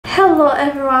Hello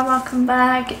everyone, welcome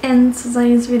back. In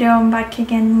today's video I'm back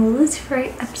again with Lucifer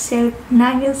episode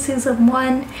 9 of season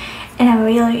 1, and I'm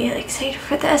really excited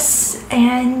for this.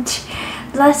 And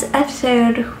last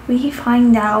episode we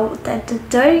find out that the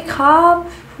dirty cop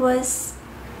was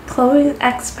Chloe's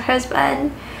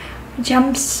ex-husband, which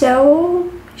I'm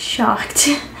so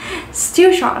shocked,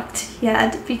 still shocked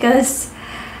yet, because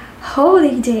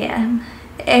holy damn.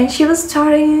 And she was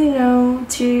starting,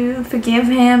 to forgive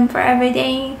him for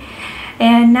everything,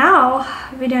 and now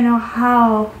we don't know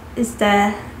how is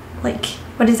that,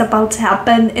 what is about to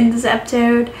happen in this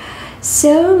episode.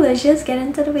 So let's just get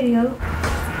into the video.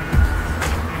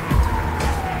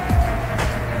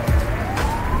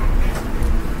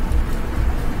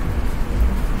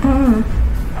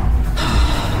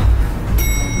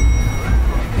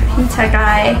 Pizza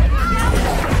guy.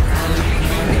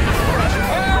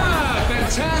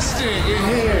 Fantastic, you're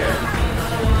here.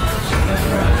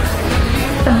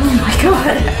 Oh my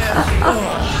god.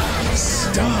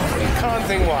 Stop. Can't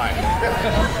think why.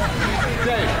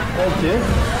 Dave. Thank you.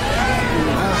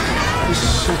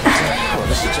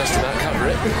 This should just about cover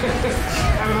it.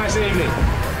 Have a nice evening.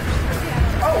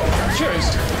 Oh,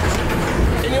 curious.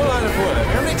 In your line of work,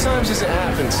 how many times has it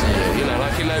happened to you? You know,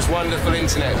 like in those wonderful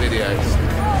internet videos.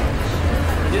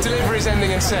 Your deliveries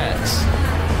ending in sex.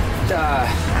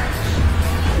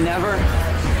 Never.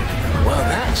 Well,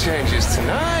 that changes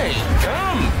tonight.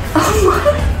 Come.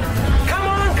 Come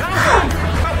on, come.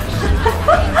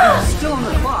 Still on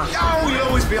the clock. Oh, you'll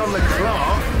always be on the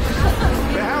clock.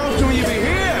 But how often will you be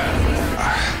here?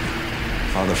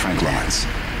 Father Frank Lawrence.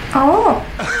 Oh,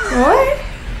 what?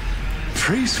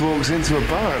 Priest walks into a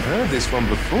bar. I've heard this one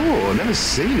before. Never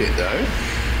seen it, though.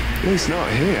 At least not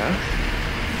here.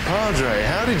 Padre,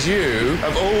 how did you,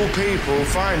 of all people,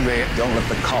 find me? Don't let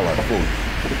the collar fool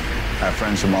you. I have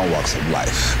friends from all walks of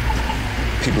life.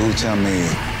 People who tell me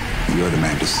you're the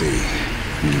man to see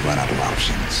when you run out of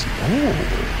options. Oh,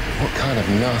 what kind of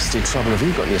nasty trouble have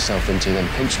you got yourself into then?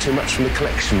 Pinched too much from the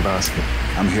collection basket?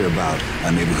 I'm here about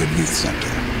a neighborhood youth center.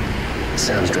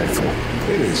 Sounds dreadful.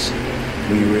 It is.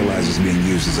 When you realize it's being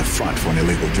used as a front for an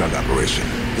illegal drug operation.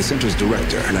 The center's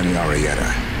director, Lenny Arrieta,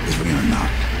 is ringing a knock.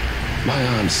 My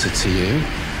answer to you,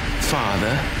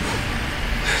 Father,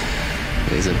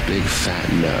 is a big fat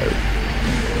no.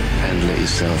 Handle it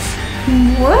yourself.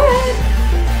 What?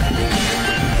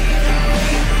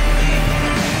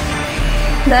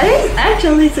 That is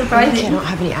actually surprising. I cannot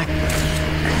have any act.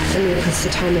 I mean, it's the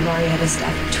time of Arietta's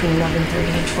death, between 11:30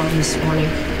 and 12 this morning.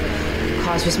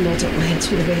 Cause was multiplied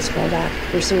through the baseball bat.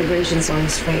 There's some abrasions on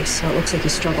his face, so it looks like he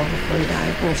struggled before he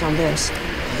died. And I found this.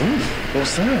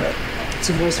 What's that? It's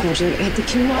a voicemail, Jim. Hey,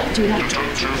 can you not do that?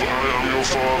 Detective, I am your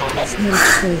father. It's not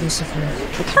true, Lucifer.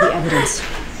 It could be evidence.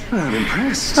 I'm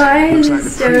impressed. Why Looks is like the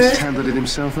there- priest handled it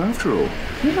himself after all.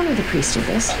 You don't know the priest did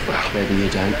this. Well, maybe you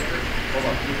don't.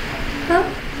 Huh?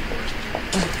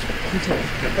 You do.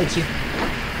 Thank you.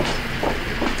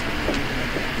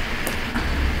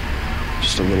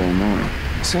 Just a little annoying.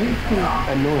 See?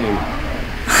 Annoying.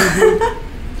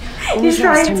 When He's was the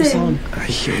last trying time you saw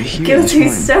to him? guilty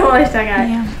so much, that guy.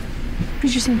 Yeah.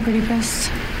 He's just in pretty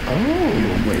best. Oh,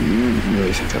 Wait, you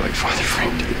really think that like Father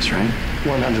Frank did this, right?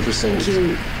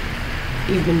 100%.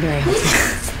 You've been very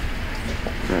helpful.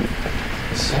 Right.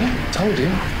 See? Told you.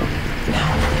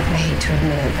 Now, I hate to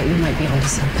admit it, but you might be onto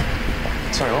something.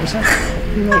 Sorry, what was that?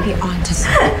 You might be onto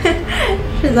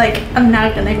something. She's like, I'm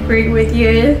not gonna agree with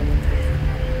you.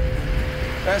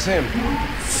 That's him.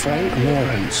 Frank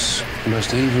Lawrence. The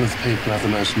most evil of people have the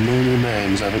most normal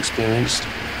names I've experienced.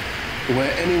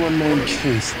 Where anyone named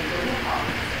Keith.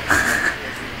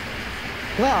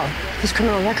 Well, his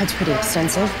criminal record's pretty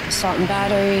extensive. Assault and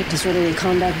battery, disorderly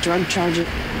conduct, drug charges.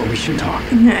 Well, we should talk.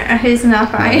 No, he's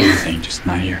not fine. Anything, just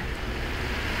not here.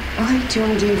 Okay, do you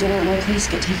want to do dinner at my place?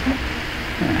 Get takeout?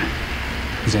 Yeah.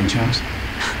 St. Charles?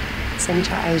 Same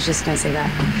try. I was just gonna say that.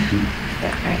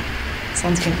 Yeah, all right.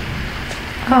 Sounds good.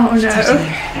 Oh no.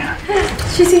 Yeah.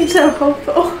 She seems so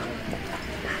hopeful.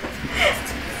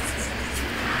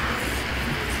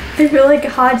 I feel like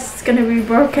heart's gonna be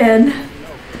broken.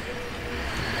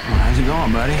 Well, how's it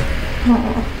going, buddy?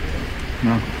 Oh,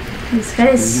 No. this guy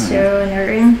is so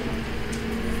annoying.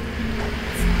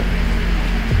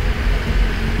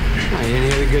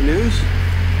 Any other good news?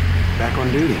 Back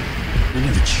on duty. You didn't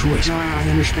have a choice. No, I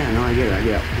understand. No, I get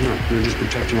it. No, you were just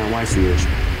protecting my wife for years.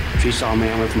 She saw me,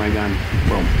 I went for my gun.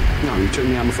 Well, no, you took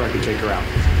me out before I could take her out.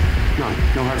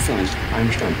 No hard feelings. I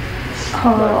understand.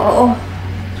 Oh.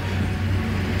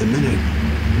 The minute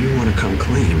you want to come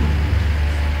clean,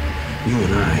 you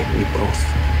and I, we both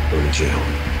go to jail.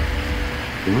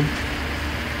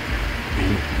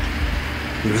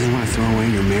 And You really want to throw away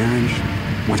your marriage?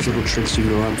 Watch little tricks you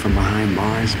go up from behind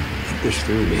bars? Think this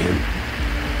through, Dan.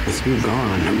 With you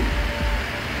gone,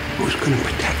 who's going to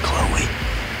protect Chloe?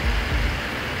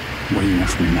 What do you want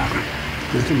from me now?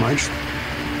 Nothing much.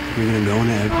 You're going to go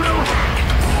ahead.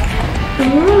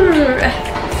 Ooh,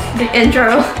 the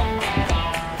intro.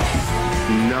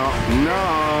 Knock,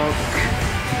 knock.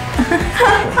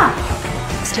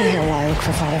 Stay here while I look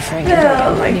for Father Frank.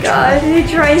 Oh my god, he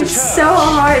tried so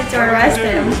hard to arrest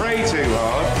him. Pray too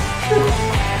hard.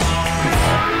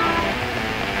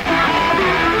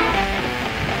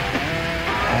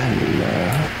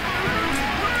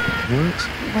 Works.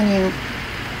 When you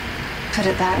put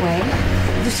it that way,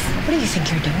 what do you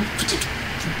think you're doing?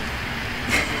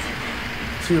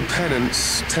 For your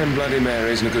penance, 10 Bloody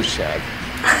Marys and a good shag.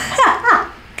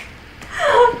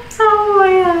 Oh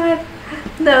my god,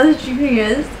 that was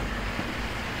genius.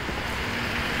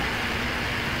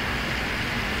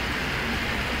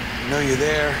 I know you're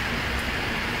there.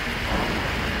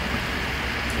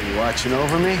 Are you watching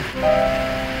over me?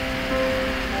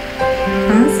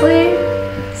 Honestly,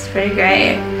 it's pretty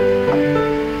great.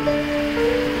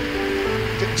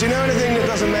 Do you know anything that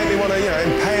doesn't make me want to,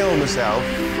 impale myself?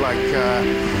 Like,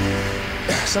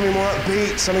 something more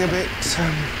upbeat, something a bit,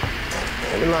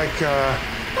 maybe like,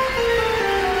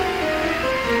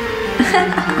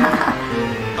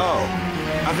 Oh,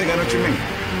 I think I know what you mean.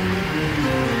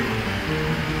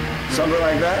 Something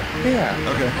like that? yeah.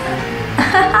 Okay.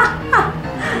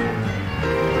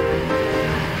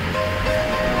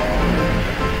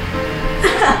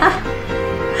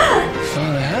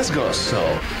 Father has got a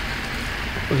soul.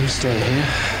 Will you stay here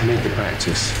and make the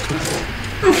practice?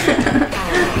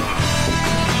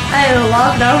 I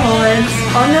love that moment.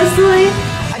 Honestly,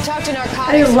 I talked to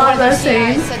narcotics. I love that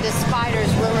CIA scene. said the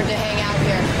spider's rumored to hang out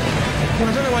here.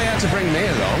 Well, I don't know why you had to bring me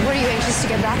along. Were you anxious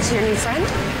to get back to your new friend?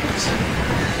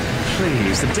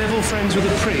 Please, the devil friends with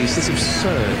a priest? That's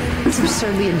absurd. It's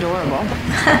absurdly adorable.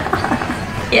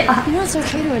 yeah. You know, it's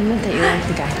okay to admit that you like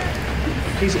the guy.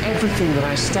 He's everything that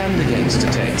I stand against,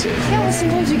 detective. Yeah, well,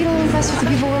 sometimes we get a little impressed with the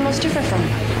people we're most different from.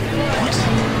 What?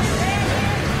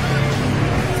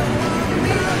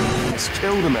 It's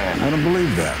killed a man. I don't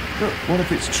believe that. Look, what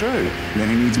if it's true? Then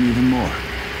he needs me even more.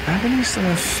 How can you still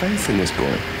have faith in this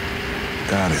boy?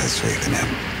 God has faith in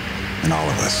him. In all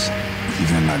of us.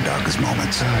 Even in our darkest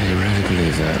moments. Oh, you really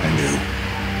believe that? I do.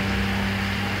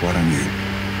 Why don't you?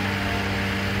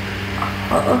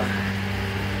 Uh-oh.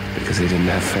 Because he didn't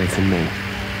have faith in me.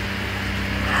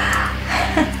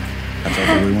 I thought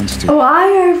everyone's too.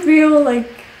 Why I feel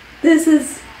like this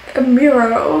is a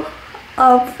mirror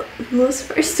of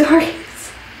Lucifer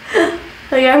stories.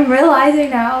 Like, I'm realizing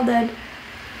now that,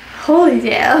 holy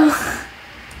damn.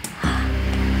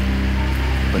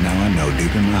 But now I know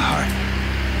deep in my heart,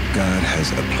 God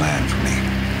has a plan for me.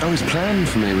 Oh, his plan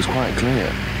for me was quite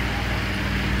clear.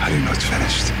 How do you know it's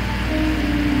finished?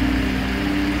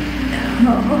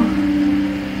 Oh.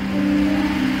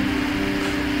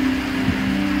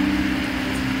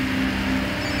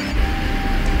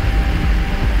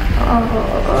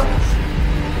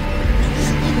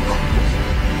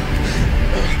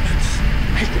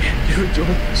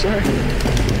 Sorry.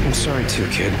 I'm sorry too,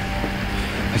 kid.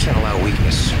 I can't allow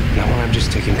weakness. Not when I'm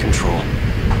just taking control.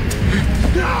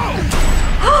 No!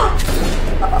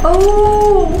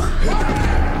 Oh!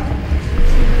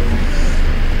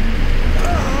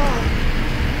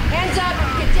 Hands up!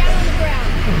 Get down on the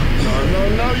ground!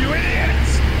 No, you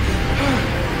idiots!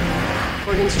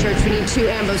 Morgan's Church, we need 2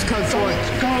 Ambos, code 4.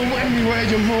 Go anywhere,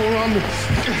 you moron.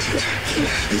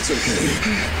 It's okay.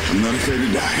 I'm not afraid to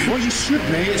die. Well, you should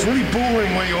be. It's really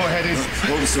boring where you're headed.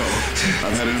 Hope so.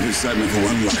 I've had enough excitement for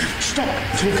one life. Stop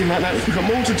talking like that. We've got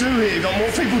more to do here. You've got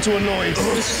more people to annoy.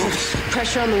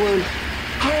 Pressure on the wound.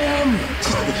 I am.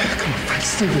 Come on, Frank,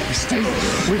 stay with me. Stay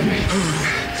with me.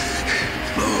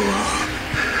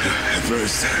 At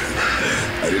first,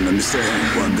 I didn't understand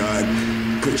why God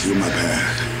put you in my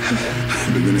path.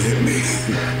 But then it hit me.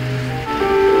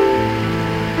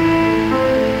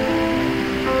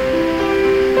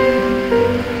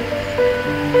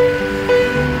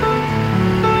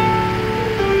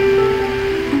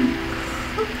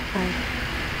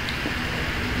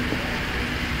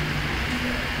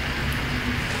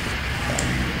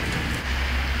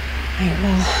 All right,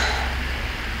 well,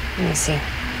 let me see.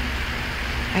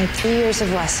 I had 3 years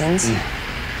of lessons,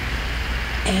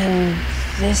 and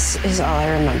this is all I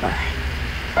remember.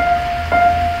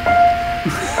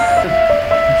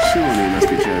 Surely you must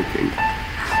be joking.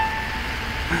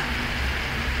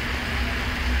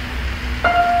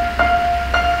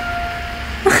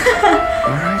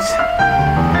 All right.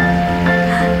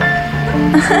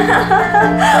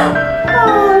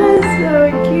 Oh.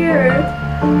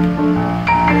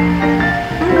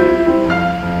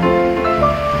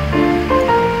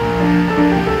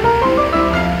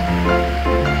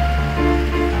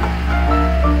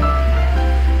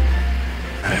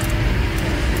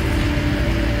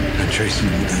 Tracy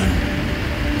will done.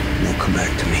 Won't come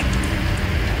back to me.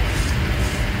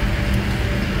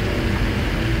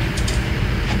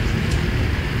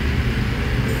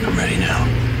 I'm ready now.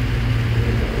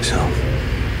 So,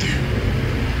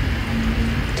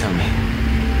 tell me,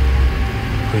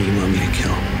 who do you want me to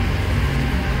kill?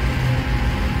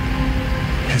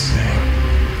 His name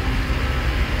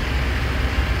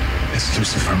is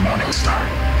Lucifer Morningstar.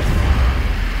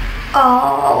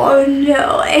 Oh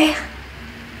no way.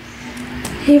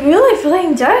 He really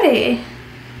playing dirty.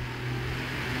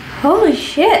 Holy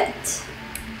shit.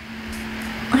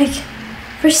 Like,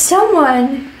 for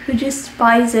someone who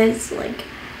despises like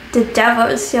the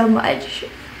devil so much,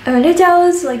 I mean, the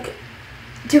devil's like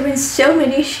doing so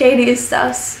many shady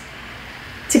stuff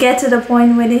to get to the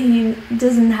point where he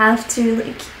doesn't have to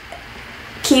like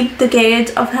keep the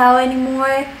gate of hell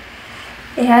anymore.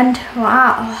 And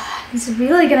wow, he's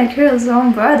really gonna kill his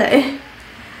own brother.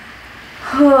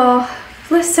 Oh,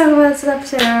 let's talk about this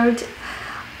episode.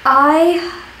 I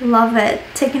love it,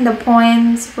 taking the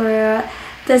points where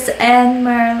this end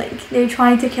where like they're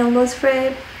trying to kill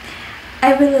Lucifer.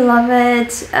 I really love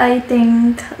it. I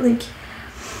think like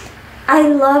I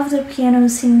love the piano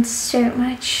scene so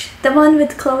much. The one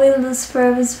with Chloe and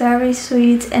Lucifer was very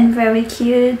sweet and very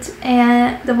cute,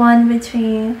 and the one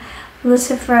between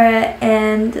Lucifer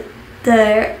and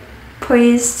the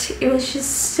priest, it was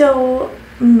just so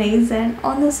amazing.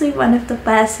 Honestly, one of the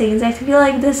best scenes. I feel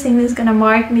like this scene is gonna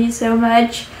mark me so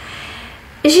much.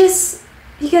 It's just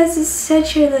because it's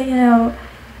such a, you know,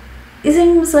 it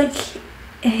seems like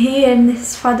he and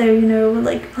his father, you know,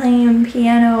 like playing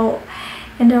piano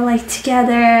and they're like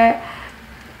together.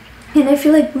 And I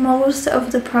feel like most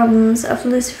of the problems of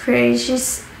Lucifer is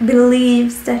just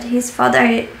believes that his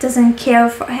father doesn't care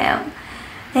for him,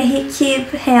 and he keep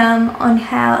him on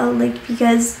hell like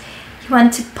because he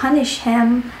wants to punish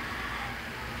him.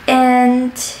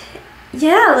 And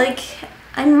yeah, like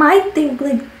I might think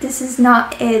like this is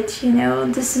not it, you know,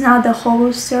 this is not the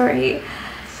whole story.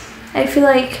 I feel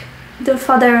like the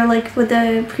father like with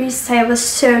the priest side was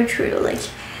so true. Like,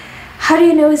 how do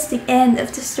you know it's the end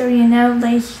of the story, you know,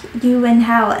 like you and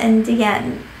hell and the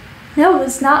end? No,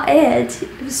 it's not it.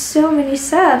 It was so many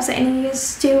steps, and he's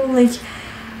still like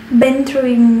been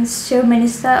through so many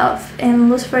stuff, and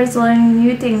Lucifer is learning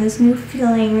new things, new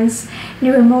feelings,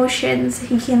 new emotions.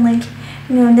 He can like,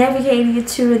 you know, navigate you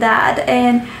through that,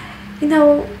 and you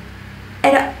know,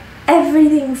 and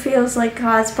everything feels like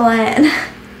God's plan.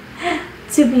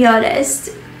 To be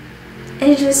honest,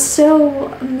 it's just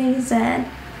so amazing.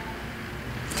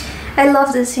 I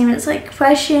love this scene. It's like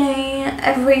questioning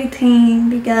everything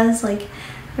because like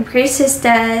the priest is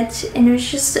dead, and it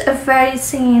was just a very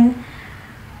scene.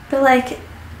 But like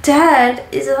death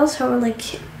is also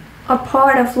like a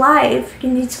part of life. You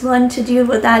need to learn to deal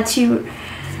with that too.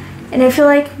 And I feel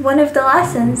like one of the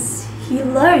lessons he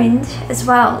learned as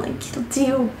well, like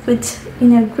deal with, you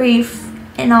know, grief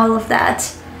and all of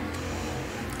that.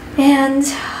 And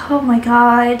oh my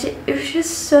god, it was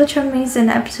just such an amazing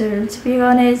episode, to be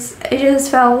honest. I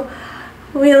just felt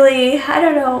really, I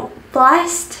don't know,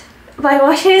 blessed by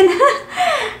watching.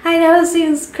 I know it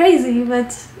seems crazy,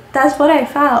 but that's what I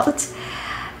felt.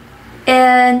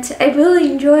 And I really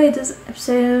enjoyed this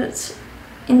episode,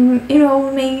 and you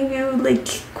know, made you like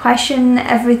question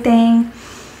everything.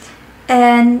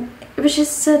 And it was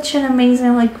just such an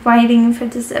amazing like writing for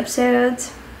this episode.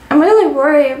 I'm really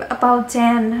worried about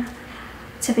Dan,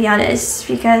 to be honest,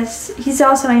 because he's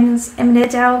also in the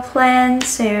devil plan.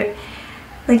 So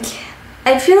like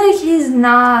I feel like he's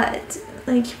not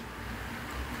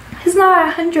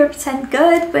 100%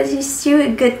 good, but he's still a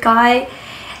good guy.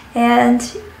 And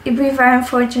it'd be very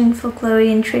unfortunate for Chloe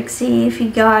and Trixie if he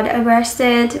got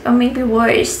arrested, or maybe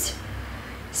worse.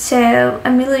 So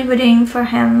I'm really rooting for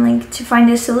him like to find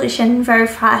a solution very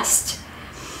fast.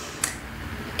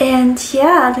 And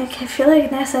yeah, like I feel like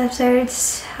next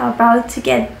episode's about to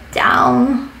get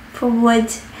down for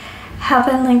what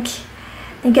happened. Like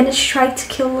they're gonna try to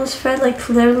kill Lucifer, like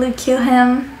literally kill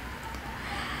him.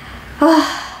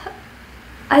 Oh,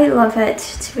 I love it,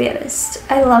 to be honest.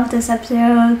 I love this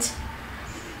episode.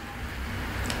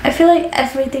 I feel like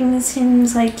everything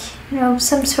seems like, you know,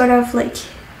 some sort of like,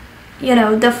 you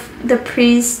know, the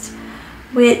priest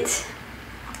with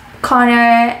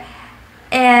Connor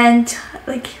and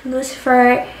like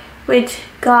Lucifer with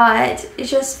God. It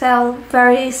just felt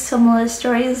very similar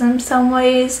stories in some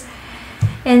ways,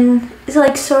 and it's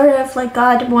like sort of like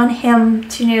God want him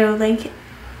to know like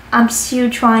I'm still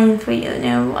trying for you, you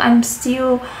know, I'm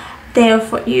still there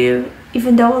for you,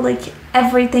 even though like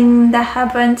everything that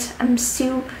happened, I'm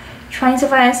still trying to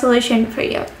find a solution for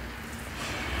you.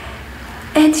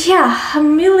 And yeah,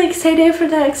 I'm really excited for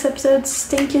the next episodes.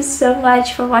 Thank you so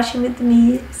much for watching with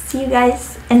me. See you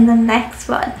guys in the next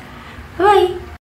one. Bye.